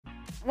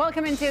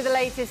Welcome into the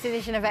latest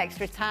edition of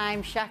Extra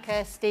Time.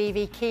 Shaka,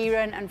 Stevie,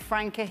 Kieran and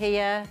Frank are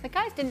here. The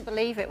guys didn't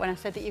believe it when I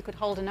said that you could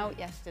hold a note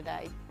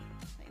yesterday.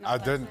 I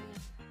didn't.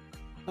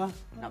 Not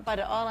bad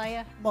at all, are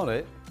you? Not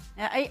it.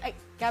 Yeah,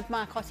 Gab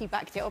Marcotti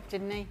backed it up,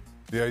 didn't he?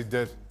 Yeah, he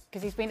did.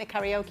 Because he's been to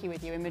karaoke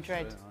with you in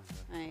Madrid.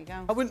 There you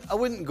go. I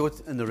wouldn't go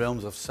in the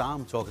realms of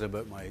Sam talking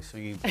about my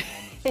singing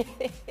performance.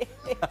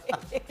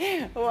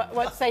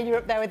 What's saying you're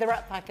up there with the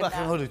Rat Pack and Like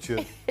an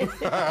attitude.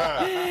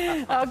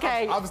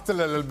 Okay. I'm still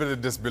a little bit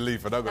of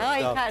disbelief.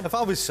 If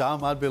I was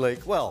Sam, I'd be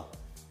like, well,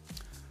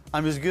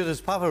 I'm as good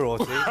as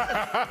Pavarotti,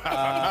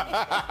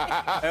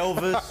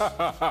 Elvis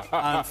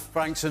and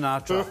Frank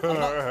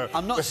Sinatra.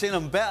 I'm not saying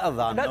I'm better than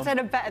them. I'm not saying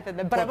I'm better than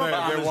them, but I'm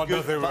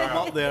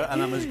up there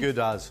and I'm as good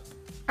as.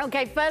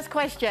 OK, first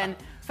question.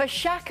 For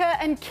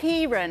Shaka and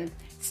Kieran,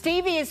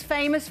 Stevie is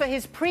famous for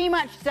his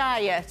pre-match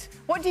diet.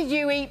 What did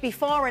you eat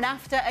before and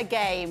after a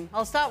game?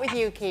 I'll start with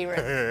you,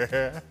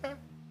 Kieran.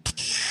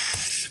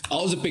 I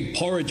was a big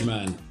porridge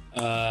man.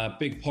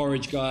 Big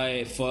porridge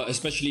guy,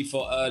 especially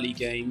for early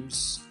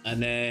games.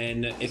 And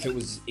then if it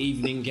was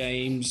evening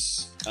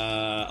games,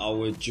 I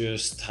would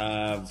just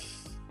have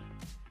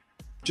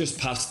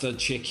pasta,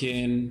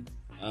 chicken,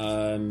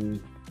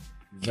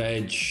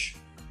 veg.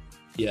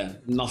 Yeah,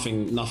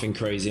 nothing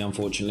crazy,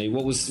 unfortunately.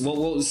 What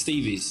was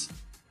Stevie's?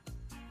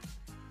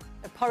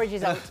 The porridge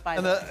is out,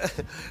 by the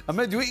way. A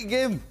midweek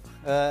game,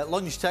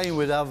 lunchtime,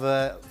 we'd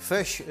have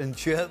fish and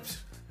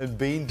chips and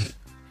beans.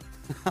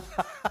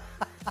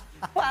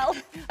 Well,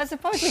 I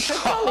suppose we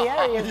could all the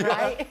areas,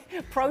 right?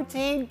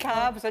 Protein,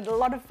 carbs, and a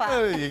lot of fat.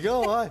 There you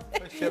go, aye.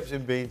 Fish, chips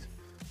and beans.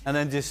 And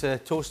then just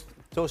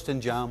toast and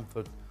jam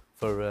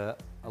for a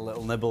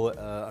little nibble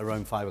at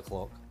around 5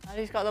 o'clock. And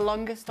he's got the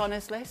longest on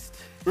his list.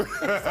 So,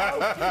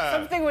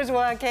 something was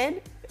working.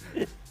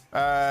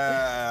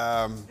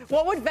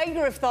 What would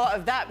Wenger have thought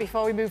of that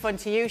before we move on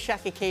to you,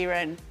 Shaka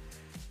Kieran?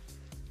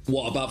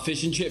 What, about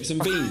fish and chips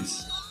and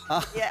beans?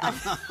 Yeah.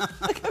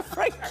 Look at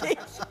Frankie.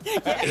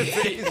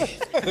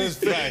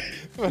 Yeah.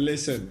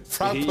 Listen.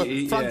 Frank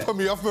put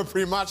me off my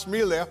pre-match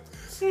meal there.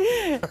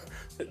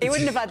 He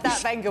wouldn't have had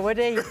that, Wenger, would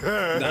he? No,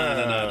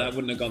 that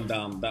wouldn't have gone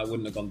down. That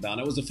wouldn't have gone down.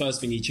 That was the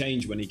first thing he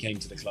changed when he came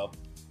to the club.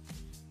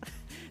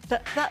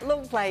 That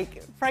looked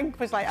like Frank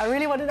was like, I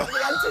really want to know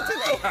the answer to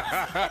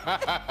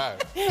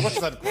this. What's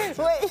that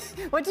question?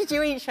 Wait, what did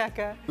you eat,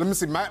 Shaka? Let me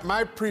see.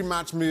 My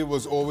pre-match meal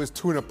was always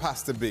tuna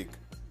pasta bake.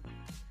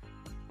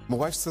 My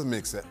wife still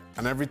makes it,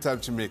 and every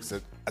time she makes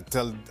it, I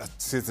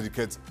say to the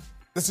kids,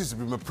 this used to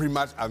be my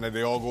pre-match, and then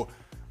they all go,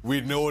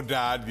 we know,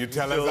 Dad, you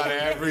tell us that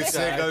every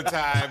single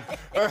time.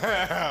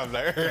 I'm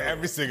like,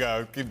 every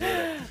single, keep doing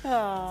it.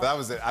 So that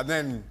was it. And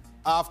then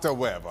after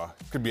whatever,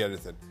 could be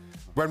anything.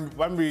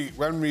 When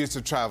we used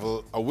to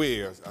travel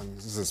away, and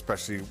this is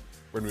especially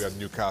when we were at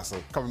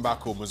Newcastle, coming back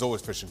home was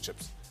always fish and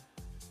chips.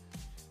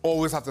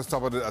 Always have to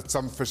stop at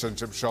some fish and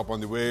chip shop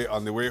on the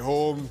way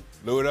home,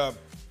 load up,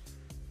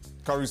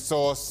 curry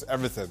sauce,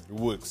 everything. It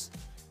works.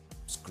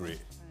 It's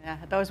great. Yeah,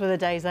 those were the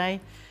days, eh?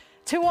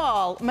 To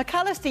all, Mac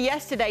Allister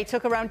yesterday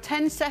took around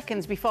 10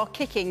 seconds before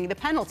kicking the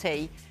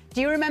penalty. Do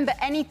you remember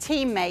any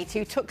teammate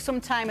who took some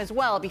time as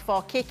well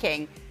before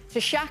kicking? To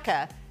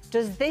Shaka,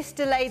 does this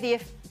delay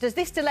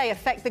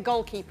affect the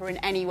goalkeeper in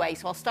any way?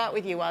 So I'll start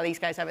with you while these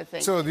guys have a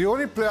think. So the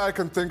only player I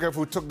can think of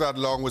who took that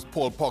long was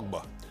Paul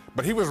Pogba.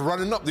 But he was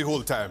running up the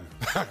whole time.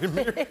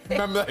 Remember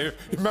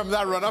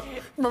that run up?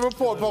 Remember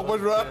Paul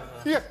Pogba's run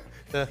up? Yeah.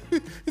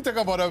 He took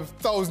about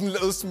 1,000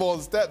 little small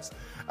steps.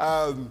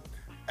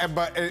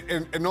 But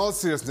in all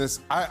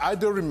seriousness, I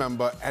don't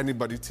remember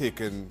anybody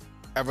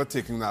ever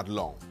taking that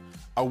long.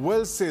 I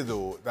will say,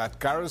 though, that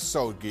Gareth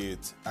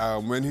Southgate,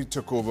 when he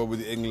took over with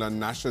the England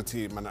national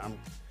team, and I'm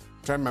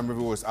trying to remember if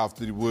it was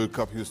after the World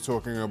Cup, he was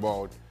talking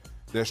about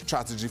their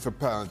strategy for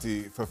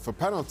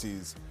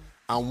penalties.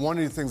 And one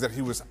of the things that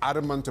he was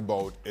adamant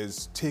about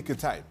is take your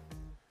time.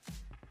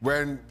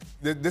 When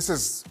this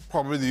is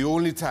probably the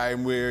only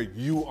time where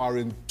you are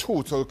in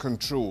total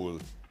control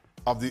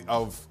of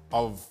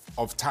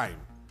time.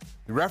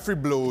 The referee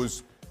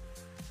blows,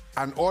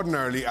 and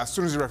ordinarily, as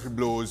soon as the referee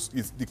blows,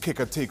 the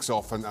kicker takes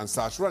off and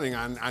starts running.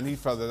 And he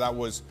felt that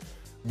was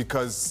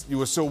because you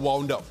were so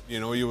wound up, you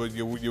know, you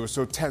were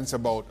so tense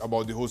about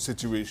the whole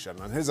situation.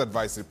 And his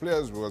advice to the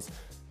players was,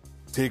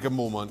 take a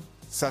moment,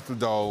 settle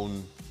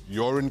down,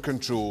 you're in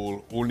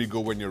control, only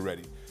go when you're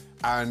ready.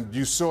 And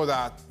you saw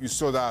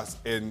that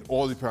in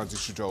all the penalty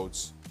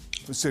shootouts,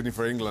 certainly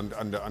for England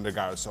under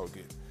Gareth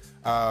Southgate.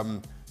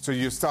 So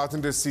you're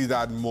starting to see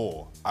that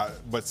more,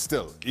 but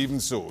still, even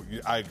so,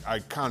 I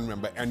can't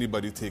remember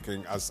anybody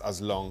taking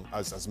as long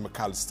as Mac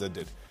Allister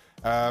did.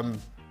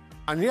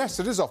 And yes,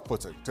 it is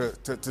off-putting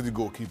to the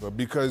goalkeeper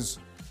because,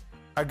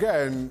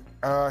 again,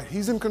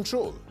 he's in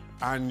control.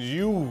 And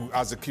you,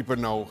 as a keeper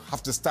now,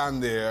 have to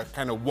stand there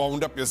kind of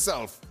wound up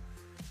yourself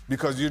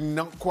because you're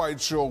not quite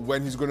sure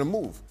when he's going to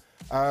move.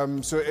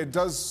 So it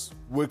does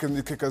work in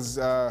the kicker's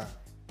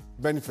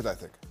benefit, I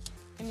think.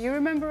 Can you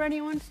remember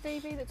anyone,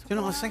 Stevie, that took You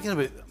know, I was thinking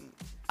about...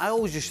 I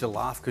always used to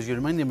laugh because you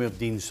reminded me of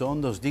Dean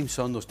Saunders. Dean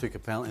Saunders took a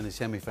penalty in the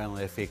semi-final of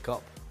the FA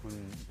Cup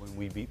when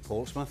we beat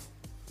Portsmouth.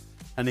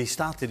 And he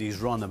started his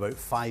run about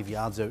 5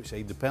 yards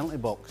outside the penalty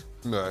box.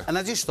 No. And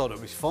I just thought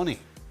it was funny.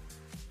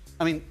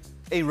 I mean,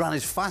 he ran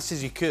as fast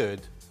as he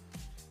could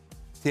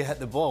to hit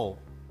the ball.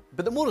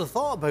 But the more I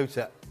thought about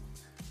it,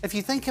 if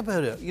you think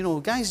about it, you know,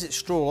 guys that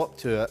stroll up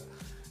to it,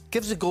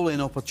 gives the goalie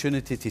an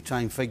opportunity to try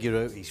and figure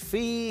out his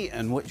feet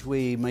and which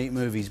way he might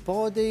move his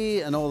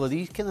body and all of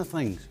these kind of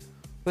things.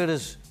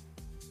 Whereas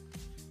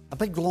a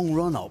big long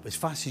run up as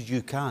fast as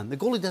you can, the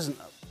goalie's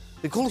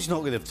not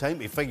going to have time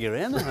to figure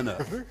anything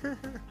out.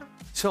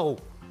 So,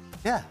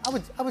 yeah,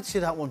 I would say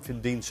that one for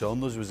Dean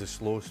Saunders was the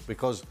slowest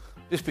because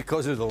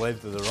of the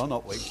length of the run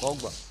up, like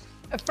Pogba.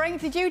 Frank,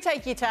 did you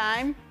take your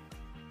time?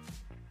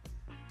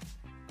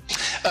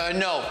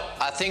 No,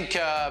 I think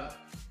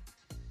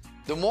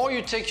the more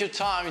you take your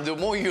time, the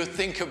more you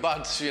think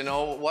about, you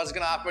know, what's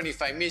going to happen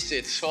if I miss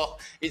it. So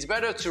it's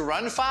better to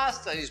run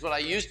fast. That is what I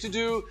used to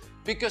do.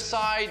 Pick a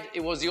side.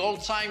 It was the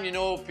old time, you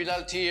know,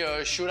 penalty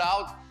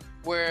shootout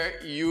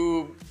where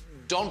you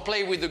don't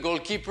play with the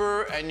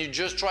goalkeeper and you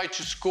just try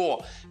to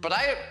score. But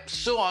I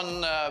saw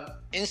on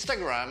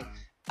Instagram,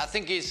 I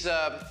think it's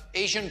an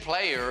Asian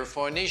player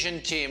for an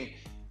Asian team.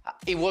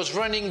 He was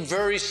running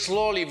very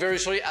slowly, very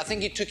slowly. I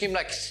think it took him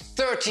like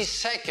 30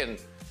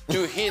 seconds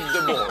to hit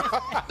the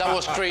ball. That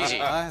was crazy.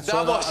 I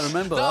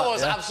remember that. That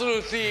was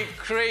absolutely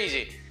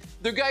crazy.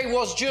 The guy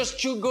was just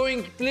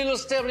going little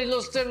step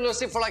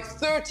for like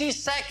 30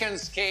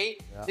 seconds, Kay.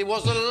 Yeah. It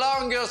was the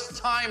longest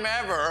time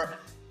ever.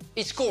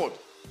 He scored.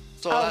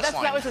 So that's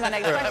fine. That was my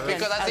next question.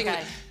 Because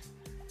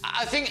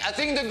I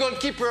think the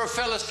goalkeeper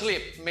fell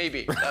asleep,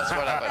 maybe. That's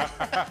what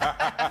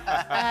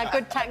happened.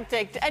 Good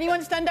tactic.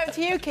 Anyone stand out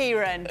to you,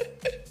 Kieran?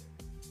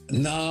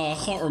 No,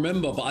 I can't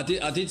remember, but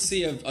I did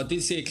see a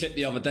clip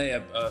the other day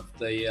of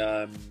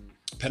the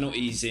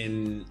penalties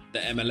in the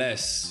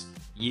MLS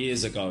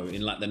years ago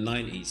in like the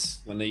 90s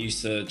when they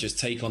used to just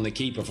take on the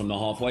keeper from the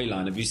halfway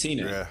line. Have you seen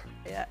it?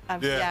 Yeah, I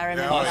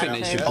remember. I think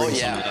they should bring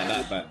something like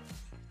that back.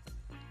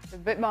 A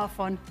bit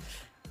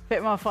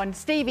more fun.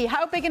 Stevie,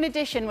 how big an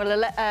addition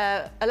will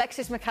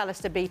Alexis Mac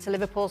Allister be to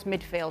Liverpool's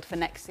midfield for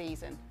next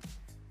season?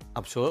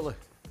 Absolutely.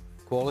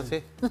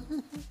 Quality.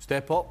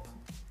 Step up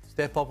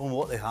on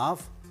what they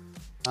have.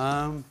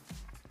 And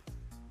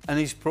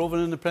he's proven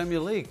in the Premier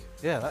League.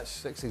 Yeah,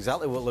 that's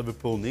exactly what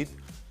Liverpool need.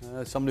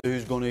 Somebody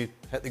who's going to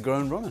hit the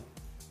ground running.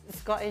 The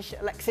Scottish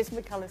Alexis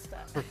Mac Allister.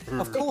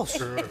 Of course.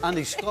 And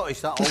he's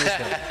Scottish, that always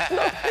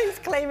helps. He's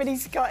claiming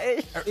he's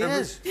Scottish. He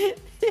is.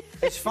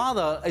 His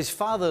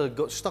father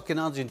got stuck in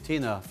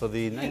Argentina for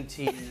the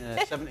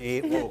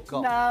 1978 World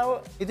Cup.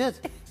 No. He did.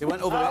 He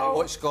went over there to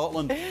watch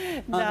Scotland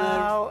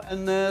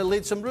and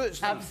laid some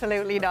roots.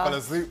 Absolutely not.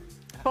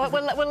 But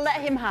we'll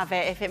let him have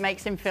it if it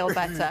makes him feel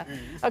better.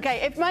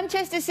 OK, if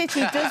Manchester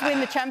City does win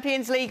the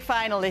Champions League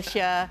final this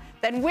year,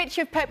 then which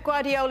of Pep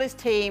Guardiola's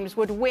teams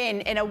would win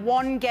in a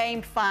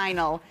one-game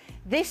final?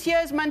 This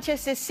year's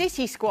Manchester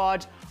City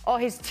squad or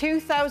his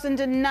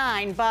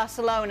 2009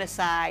 Barcelona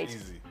side?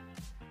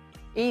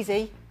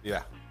 Easy?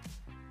 Yeah.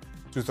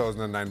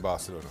 2009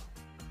 Barcelona.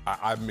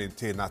 I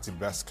maintain that's the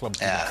best club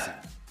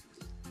to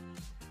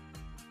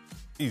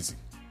see. Easy.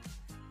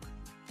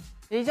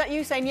 Is that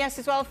you saying yes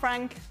as well,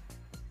 Frank?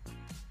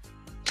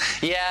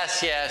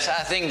 Yes.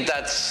 I think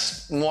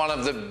that's one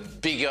of the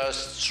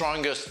biggest,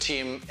 strongest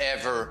team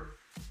ever.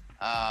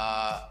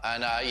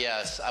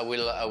 Yes, I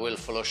will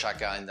follow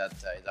Shaka in that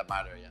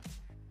matter. Yeah.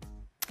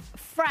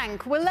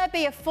 Frank, will there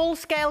be a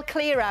full-scale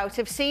clear-out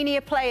of senior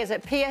players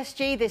at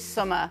PSG this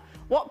summer?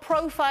 What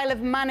profile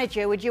of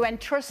manager would you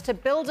entrust to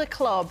build a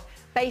club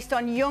based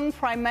on young,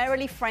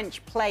 primarily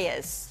French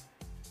players?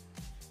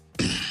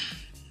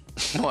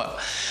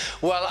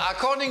 Well,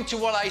 according to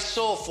what I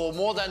saw for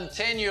more than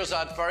 10 years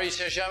at Paris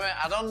Saint-Germain,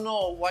 I don't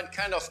know what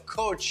kind of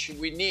coach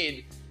we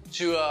need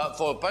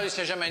for Paris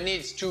Saint-Germain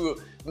needs to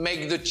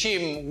make the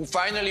team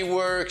finally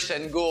works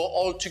and go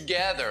all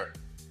together.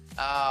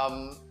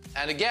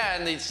 And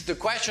again, the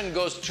question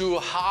goes to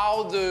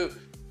how the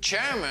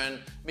chairman,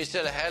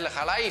 Mr. El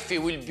Khalifi,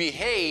 will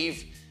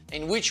behave,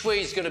 in which way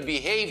he's going to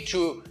behave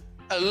to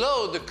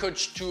allow the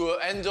coach to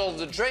handle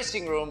the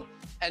dressing room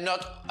and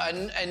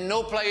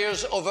no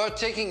players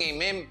overtaking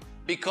him,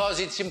 because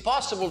it's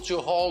impossible to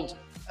hold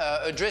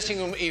a dressing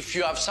room if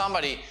you have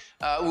somebody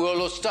who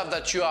allows stuff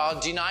that you are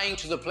denying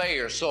to the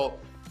players. So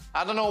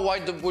I don't know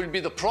what will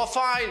be the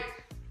profile.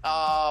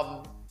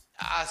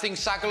 I think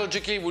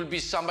psychologically will be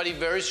somebody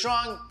very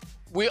strong.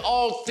 We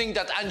all think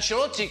that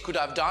Ancelotti could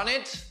have done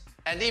it,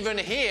 and even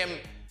him,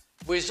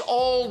 with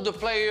all the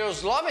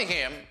players loving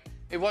him,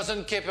 he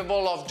wasn't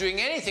capable of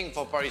doing anything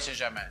for Paris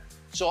Saint-Germain.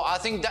 So I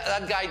think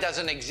that guy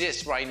doesn't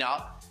exist right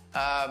now,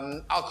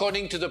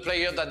 according to the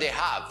player that they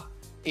have.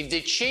 If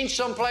they change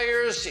some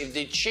players, if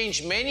they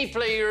change many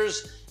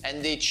players,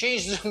 and they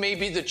change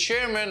maybe the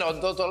chairman or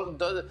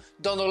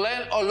don't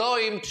allow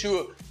him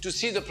to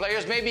see the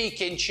players, maybe he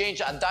can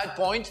change at that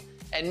point,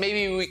 and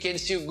maybe we can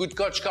see a good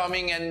coach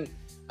coming and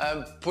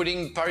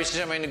putting Paris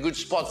Saint-Germain in a good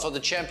spot for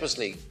the Champions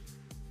League.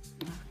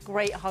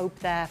 Great hope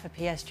there for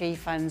PSG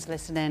fans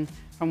listening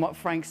from what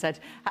Frank said.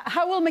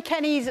 How will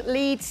McKennie's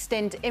Leeds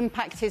stint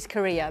impact his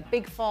career?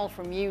 Big fall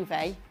from Juve.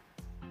 Is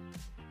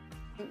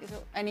there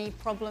any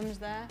problems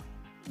there?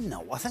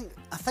 No, I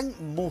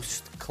think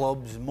most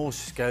clubs,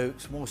 most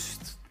scouts,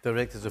 most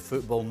directors of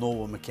football know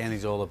what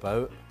McKennie's all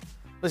about.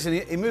 Listen,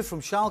 he moved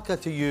from Schalke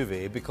to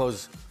Juve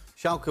because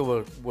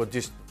Schalke were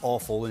just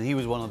awful and he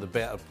was one of the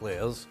better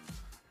players.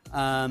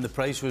 And the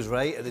price was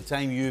right. At the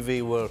time,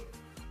 Juve were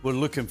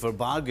looking for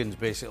bargains,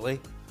 basically.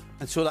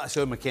 And so that's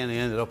how McKennie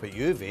ended up at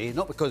Juve,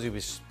 not because he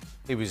was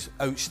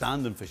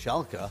outstanding for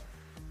Schalke.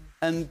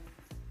 And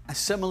a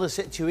similar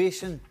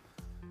situation,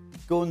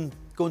 going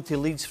to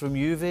Leeds from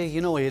Juve. You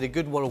know, he had a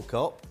good World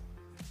Cup.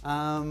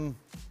 The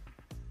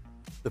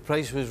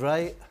price was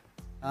right.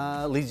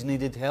 Leeds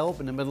needed help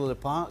in the middle of the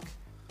park.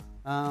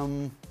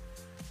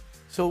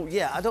 So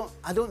yeah, I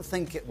don't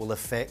think it will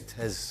affect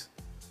his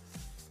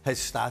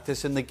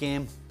status in the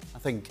game. I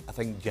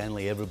think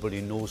generally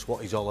everybody knows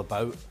what he's all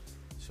about.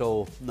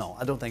 So no,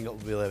 I don't think it will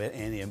really have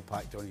any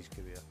impact on his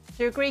career.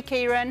 Do you agree,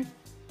 Kieran?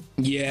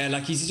 Yeah,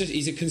 like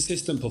he's a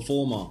consistent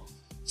performer.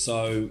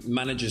 So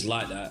managers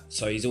like that.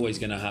 So he's always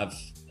going to have.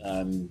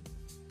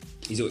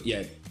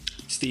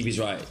 Stevie's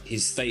right.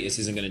 His status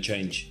isn't going to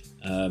change.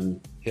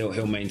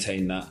 He'll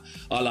maintain that.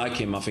 I like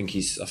him. I think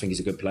he's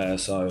a good player.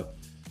 So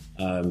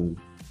I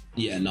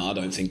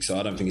don't think so.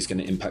 I don't think it's going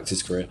to impact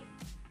his career.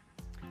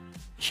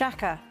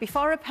 Shaka,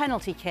 before a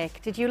penalty kick,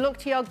 did you look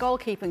to your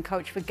goalkeeping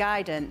coach for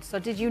guidance,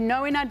 or did you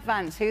know in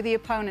advance who the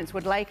opponents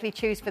would likely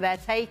choose for their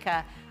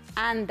taker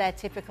and their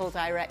typical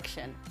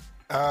direction?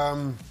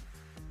 No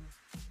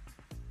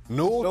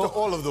to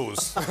all of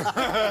those. I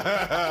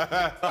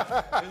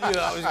knew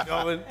that was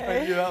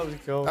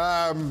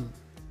coming.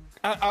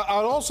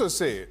 I'll also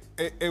say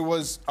it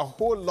was a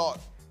whole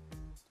lot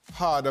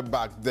harder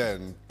back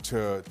then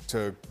to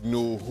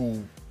know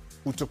who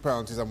took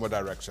penalties and what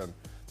direction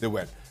they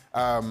went.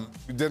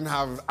 You didn't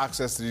have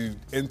access to the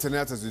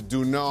internet as you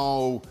do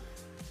now.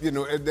 You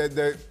know,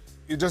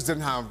 you just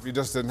didn't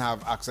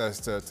have access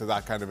to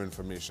that kind of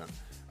information.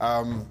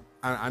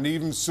 And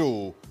even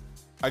so,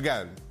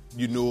 again,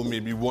 you know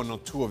maybe one or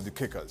two of the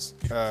kickers.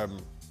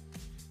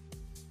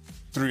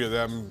 Three of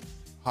them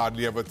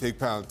hardly ever take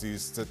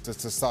penalties to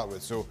start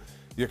with, so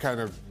you're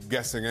kind of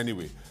guessing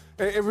anyway.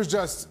 It was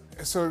just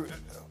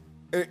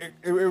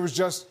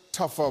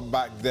tougher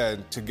back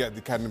then to get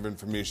the kind of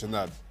information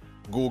that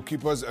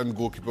goalkeepers and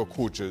goalkeeper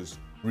coaches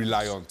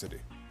rely on today.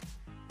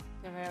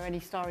 Do you ever hear any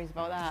stories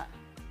about that?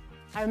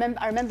 I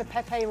remember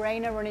Pepe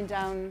Reina running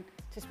down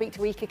to speak to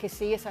Iker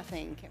Casillas, I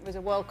think. It was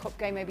a World Cup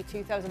game, maybe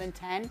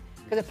 2010,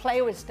 because a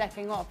player was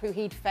stepping up who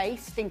he'd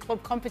faced in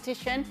club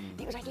competition.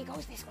 He was like, he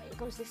goes this way, he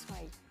goes this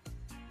way.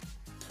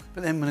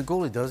 But then when a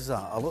goalie does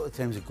that, a lot of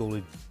times the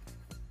goalie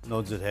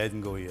nods his head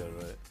and go, yeah,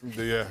 right.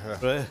 Yeah.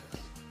 Right?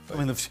 I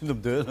mean, I've seen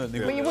them doing it.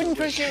 But you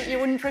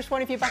wouldn't trust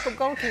one of your backup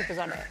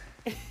goalkeepers on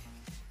it?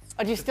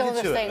 Or do you still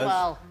have to say,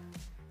 well...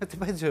 It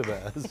depends who it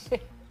is.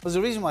 There's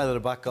a reason why they're a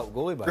backup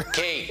goalie back.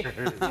 Okay.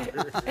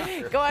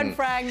 Go on,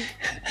 Frank.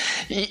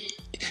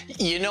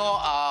 You know,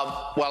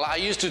 well, I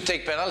used to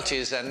take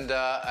penalties, and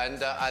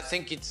I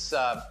think it's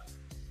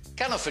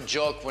kind of a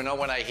joke, you know,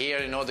 when I hear,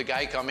 you know, the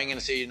guy coming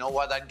and say, you know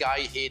what, that guy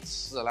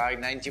hits like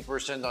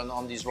 90%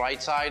 on his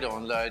right side or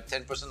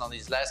 10% on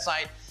his left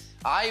side.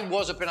 I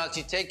was a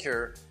penalty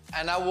taker,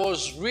 and I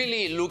was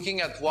really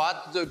looking at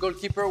what the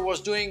goalkeeper was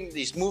doing,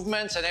 these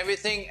movements and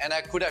everything, and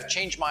I could have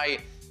changed my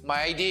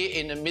idea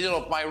in the middle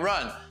of my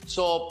run.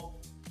 So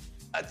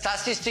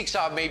statistics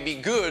are maybe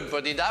good,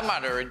 but it doesn't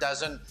matter. It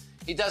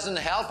doesn't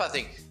help, I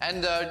think.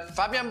 And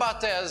Fabian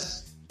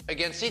Barthez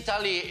against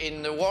Italy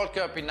in the World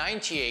Cup in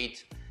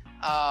 '98,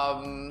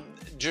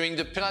 during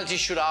the penalty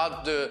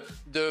shootout,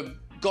 the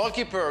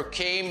goalkeeper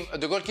came,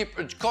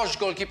 coach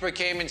goalkeeper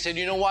came and said,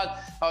 you know what,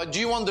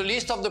 do you want the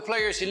list of the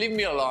players? He leave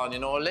me alone, you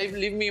know,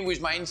 leave me with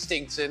my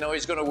instincts, you know,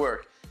 it's going to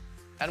work.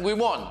 And we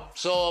won.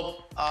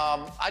 So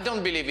I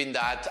don't believe in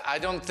that. I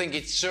don't think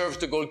it serves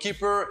the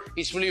goalkeeper.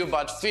 It's really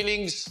about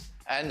feelings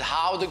and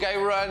how the guy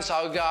runs,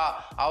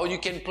 how you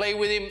can play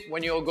with him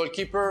when you're a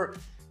goalkeeper.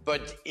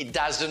 But it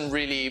doesn't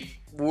really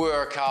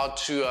work out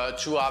to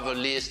have a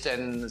list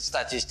and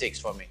statistics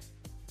for me.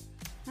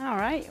 All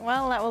right,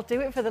 well, that will do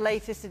it for the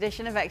latest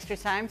edition of Extra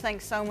Time.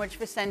 Thanks so much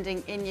for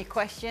sending in your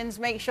questions.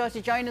 Make sure to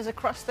join us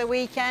across the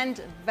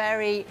weekend.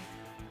 Very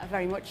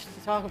much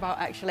to talk about,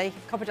 actually.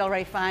 Copa del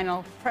Rey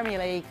final, Premier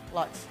League,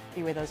 lots.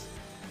 Be with us.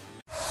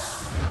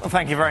 Well,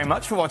 thank you very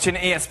much for watching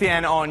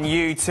ESPN on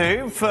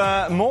YouTube.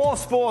 For more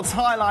sports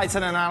highlights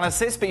and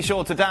analysis, be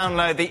sure to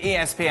download the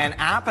ESPN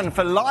app. And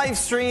for live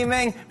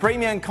streaming,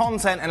 premium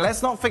content, and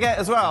let's not forget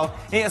as well,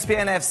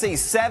 ESPN FC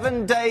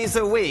 7 days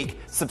a week.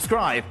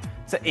 Subscribe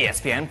to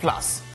ESPN+.